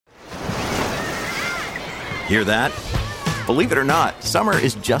Hear that? Believe it or not, summer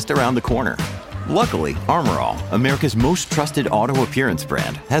is just around the corner. Luckily, Armor All, America's most trusted auto appearance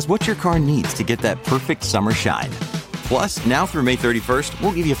brand, has what your car needs to get that perfect summer shine. Plus, now through May 31st,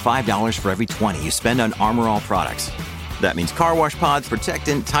 we'll give you $5 for every $20 you spend on Armor All products. That means car wash pods,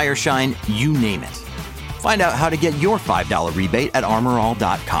 protectant, tire shine, you name it. Find out how to get your $5 rebate at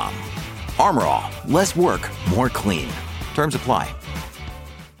armorall.com. Armor All, less work, more clean. Terms apply.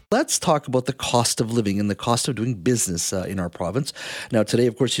 Let's talk about the cost of living and the cost of doing business in our province. Now, today,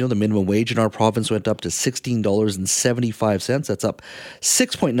 of course, the minimum wage in our province went up to $16.75. That's up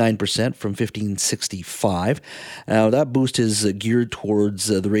 6.9% from $15.65. Now, that boost is geared towards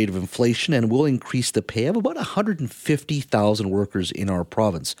the rate of inflation and will increase the pay of about 150,000 workers in our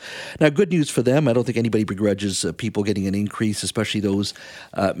province. Now, good news for them. I don't think anybody begrudges people getting an increase, especially those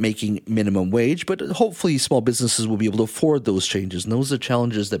making minimum wage. But hopefully, small businesses will be able to afford those changes. And those are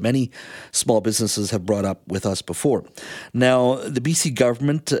challenges that many small businesses have brought up with us before. Now, the BC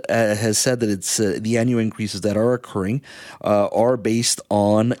government has said that it's the annual increases that are occurring are based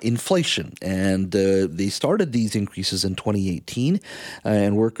on inflation. And they started these increases in 2018.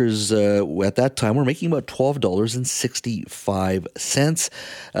 And workers at that time were making about $12.65.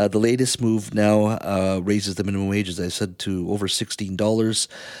 The latest move now raises the minimum wage, as I said, to over $16.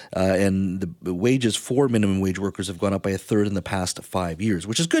 And the wages for minimum wage workers have gone up by a third in the past 5 years,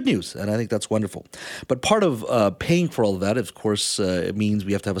 which is good news, and I think that's wonderful. But part of paying for all of that, of course, it means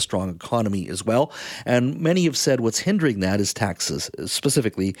we have to have a strong economy as well. And many have said what's hindering that is taxes,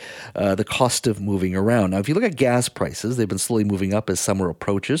 specifically the cost of moving around. Now, if you look at gas prices, they've been slowly moving up as summer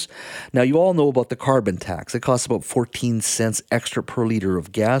approaches. Now, you all know about the carbon tax. It costs about 14 cents extra per liter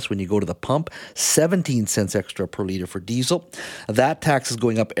of gas when you go to the pump, 17 cents extra per liter for diesel. That tax is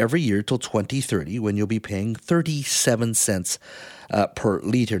going up every year till 2030, when you'll be paying 37 cents per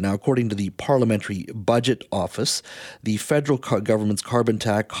litre. Now, according to the Parliamentary Budget Office, the federal government's carbon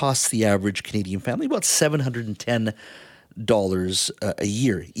tax costs the average Canadian family about $710 a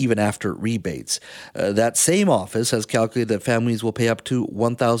year, even after rebates. That same office has calculated that families will pay up to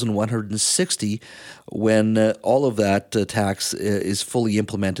 $1,160 when all of that tax is fully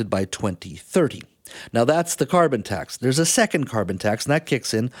implemented by 2030. Now, that's the carbon tax. There's a second carbon tax, and that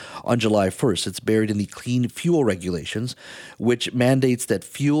kicks in on July 1st. It's buried in the Clean Fuel Regulations, which mandates that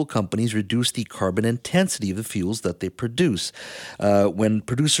fuel companies reduce the carbon intensity of the fuels that they produce. When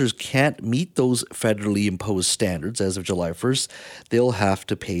producers can't meet those federally imposed standards as of July 1st, they'll have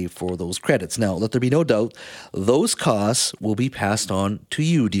to pay for those credits. Now, let there be no doubt, those costs will be passed on to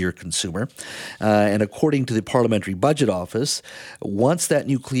you, dear consumer. And according to the Parliamentary Budget Office, once that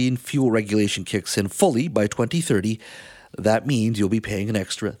new clean fuel regulation kicks in fully by 2030, that means you'll be paying an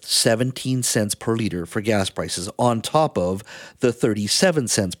extra 17 cents per litre for gas prices on top of the 37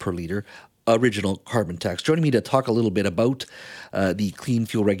 cents per litre original carbon tax. Joining me to talk a little bit about the clean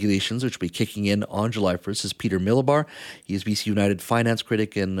fuel regulations, which will be kicking in on July 1st, is Peter Milobar. He is BC United finance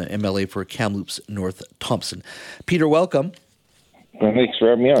critic and MLA for Kamloops North Thompson. Peter, welcome. Well, thanks for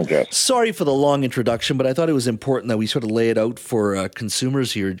having me on, Jess. Sorry for the long introduction, but I thought it was important that we sort of lay it out for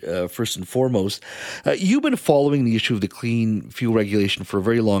consumers here, first and foremost. You've been following the issue of the clean fuel regulation for a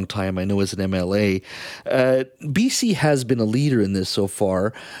very long time, I know, as an MLA. BC has been a leader in this so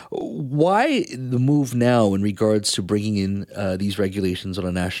far. Why the move now in regards to bringing in these regulations on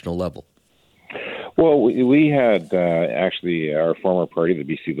a national level? Well, we had actually our former party, the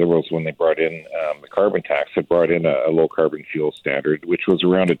BC Liberals, when they brought in the carbon tax, had brought in a low carbon fuel standard, which was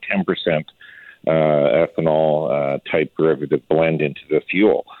around a 10% ethanol type derivative blend into the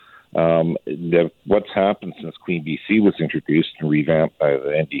fuel. What's happened since Clean BC was introduced and revamped by the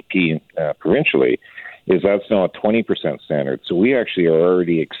NDP provincially is that's now a 20% standard. So we actually are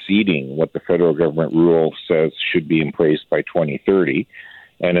already exceeding what the federal government rule says should be in place by 2030.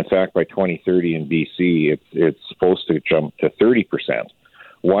 And in fact, by 2030 in BC, it's supposed to jump to 30%.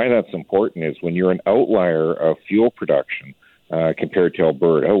 Why that's important is when you're an outlier of fuel production compared to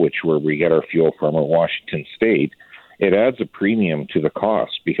Alberta, where we get our fuel from, or Washington State, it adds a premium to the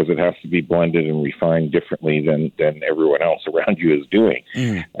cost because it has to be blended and refined differently than everyone else around you is doing.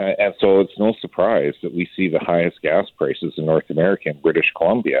 And so it's no surprise that we see the highest gas prices in North America and British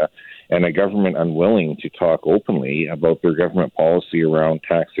Columbia, and a government unwilling to talk openly about their government policy around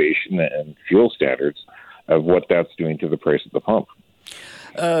taxation and fuel standards of what that's doing to the price at the pump.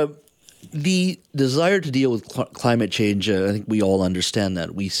 The desire to deal with climate change, I think we all understand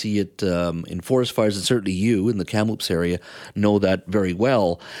that. We see it in forest fires, and certainly you in the Kamloops area know that very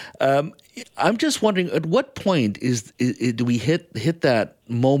well. I'm just wondering, at what point do we hit that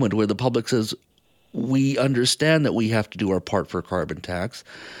moment where the public says, we understand that we have to do our part for carbon tax.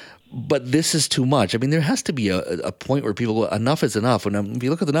 But this is too much. I mean, there has to be a point where people go, enough is enough. And if you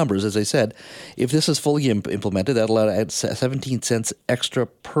look at the numbers, as I said, if this is fully implemented, that'll add 17 cents extra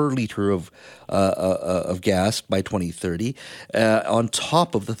per liter of gas by 2030. On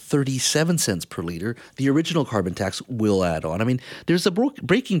top of the 37 cents per liter, the original carbon tax will add on. I mean, there's a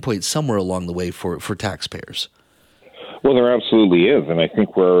breaking point somewhere along the way for taxpayers. Well, there absolutely is, and I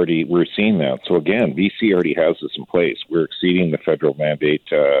think we're seeing that. So again, BC already has this in place. We're exceeding the federal mandate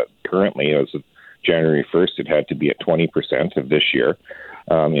currently. As of January 1st, it had to be at 20% of this year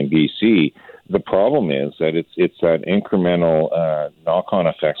in BC. The problem is that it's that incremental knock-on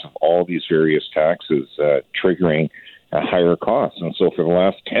effects of all these various taxes triggering higher costs. And so for the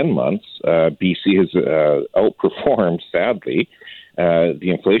last 10 months, BC has outperformed, sadly, the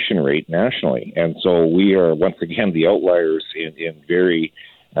inflation rate nationally. And so we are, once again, the outliers in very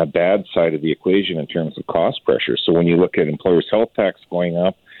bad side of the equation in terms of cost pressure. So when you look at employers' health tax going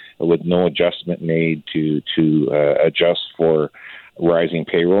up with no adjustment made to adjust for rising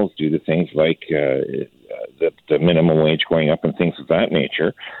payrolls due to things like the minimum wage going up and things of that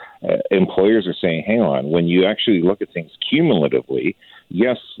nature, employers are saying, hang on, when you actually look at things cumulatively,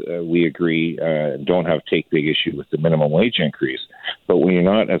 yes, we agree, don't have take big issue with the minimum wage increase. But when you're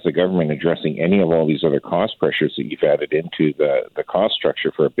not, as a government, addressing any of all these other cost pressures that you've added into the cost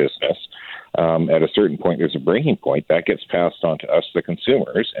structure for a business, at a certain point, there's a breaking point. That gets passed on to us, the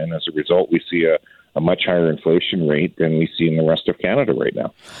consumers, and as a result, we see a much higher inflation rate than we see in the rest of Canada right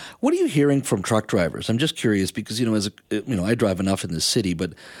now. What are you hearing from truck drivers? I'm just curious because, I drive enough in this city,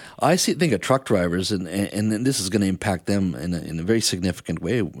 but I think of truck drivers, and this is going to impact them in a very significant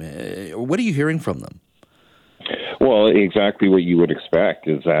way. What are you hearing from them? Well, exactly what you would expect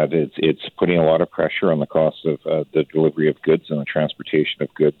is that it's putting a lot of pressure on the cost of the delivery of goods and the transportation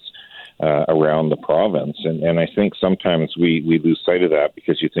of goods around the province. And I think sometimes we lose sight of that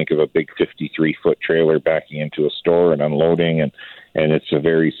because you think of a big 53-foot trailer backing into a store and unloading, and it's a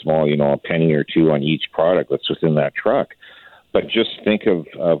very small, a penny or two on each product that's within that truck. But just think of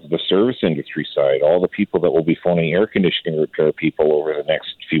the service industry side, all the people that will be phoning air conditioning repair people over the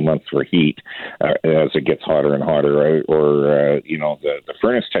next few months for heat as it gets hotter and hotter, or the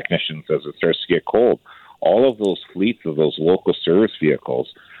furnace technicians as it starts to get cold. All of those fleets of those local service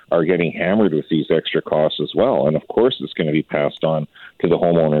vehicles are getting hammered with these extra costs as well. And of course, it's going to be passed on to the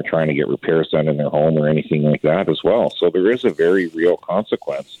homeowner trying to get repairs done in their home or anything like that as well. So there is a very real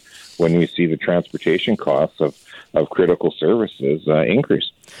consequence when we see the transportation costs of critical services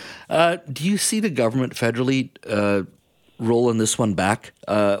increase. Do you see the government federally rolling this one back?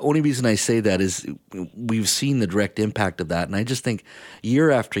 Only reason I say that is we've seen the direct impact of that. And I just think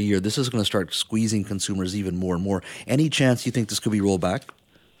year after year, this is going to start squeezing consumers even more and more. Any chance you think this could be rolled back?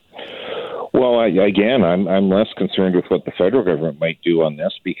 Well, I'm less concerned with what the federal government might do on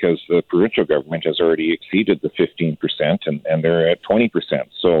this because the provincial government has already exceeded the 15% and they're at 20%.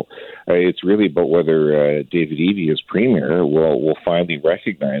 So it's really about whether David Eby as premier will finally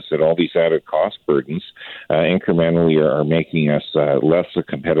recognize that all these added cost burdens incrementally are making us less a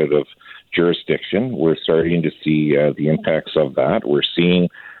competitive jurisdiction. We're starting to see the impacts of that. We're seeing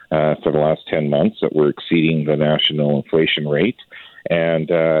for the last 10 months that we're exceeding the national inflation rate. And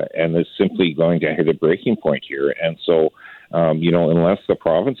it's simply going to hit a breaking point here. And so, unless the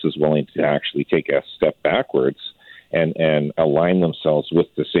province is willing to actually take a step backwards and align themselves with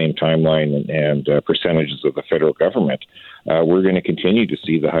the same timeline and percentages of the federal government, we're going to continue to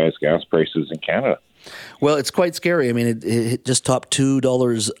see the highest gas prices in Canada. Well, it's quite scary. I mean, it just topped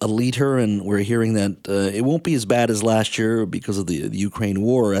 $2 a liter, and we're hearing that it won't be as bad as last year because of the Ukraine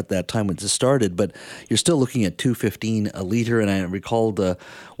war at that time when it started, but you're still looking at $2.15 a liter, and I recalled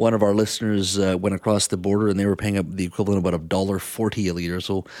one of our listeners went across the border, and they were paying up the equivalent of about $1.40 a liter,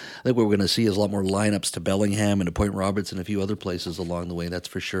 so I think what we're going to see is a lot more lineups to Bellingham and to Point Roberts and a few other places along the way, that's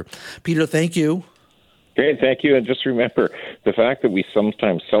for sure. Peter, thank you. Great, thank you. And just remember, the fact that we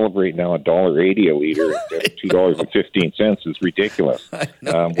sometimes celebrate now $1.80 a liter instead of $2.15 is ridiculous.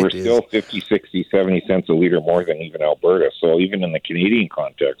 We're still 50, 60, 70 cents a liter more than even Alberta. So even in the Canadian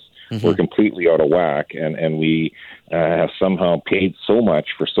context, we're completely out of whack. And we have somehow paid so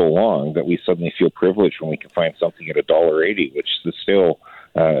much for so long that we suddenly feel privileged when we can find something at $1.80, which is still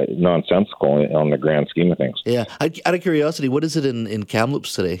nonsensical on the grand scheme of things. Yeah. Out of curiosity, what is it in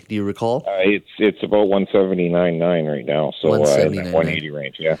Kamloops today? Do you recall? It's about 179.9 right now, so in that 180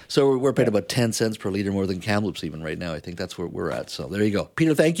 range, yeah. So we're paying about 10 cents per liter more than Kamloops even right now. I think that's where we're at. So there you go.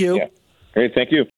 Peter, thank you. Yeah. Great, thank you.